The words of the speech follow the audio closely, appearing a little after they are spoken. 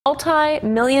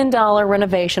Multi-million-dollar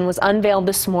renovation was unveiled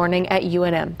this morning at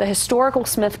UNM. The historical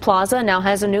Smith Plaza now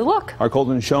has a new look. Our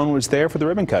Colton Schoen was there for the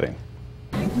ribbon cutting.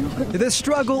 The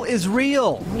struggle is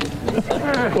real.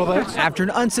 After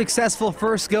an unsuccessful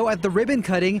first go at the ribbon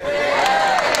cutting,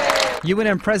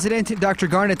 UNM President Dr.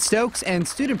 Garnett Stokes and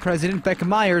Student President Becca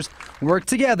Myers worked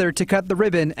together to cut the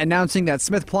ribbon, announcing that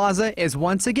Smith Plaza is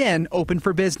once again open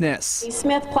for business.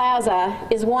 Smith Plaza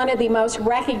is one of the most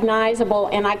recognizable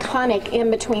and iconic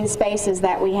in-between spaces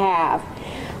that we have.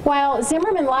 While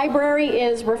Zimmerman Library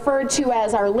is referred to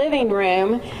as our living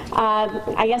room,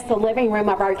 I guess the living room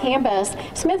of our campus,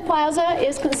 Smith Plaza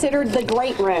is considered the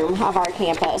great room of our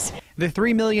campus. The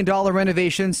 $3 million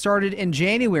renovation started in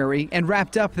January and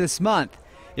wrapped up this month.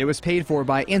 It was paid for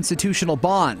by institutional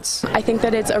bonds. I think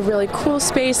that it's a really cool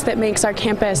space that makes our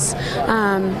campus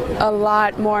a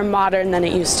lot more modern than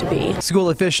it used to be. School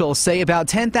officials say about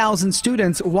 10,000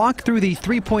 students walk through the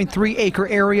 3.3-acre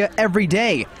area every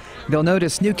day. They'll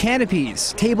notice new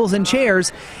canopies, tables and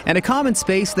chairs, and a common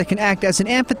space that can act as an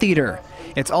amphitheater.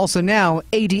 It's also now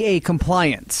ADA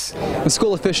compliant. The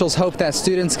school officials hope that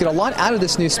students get a lot out of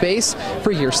this new space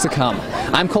for years to come.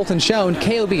 I'm Colton Schoen,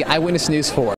 KOB Eyewitness News 4.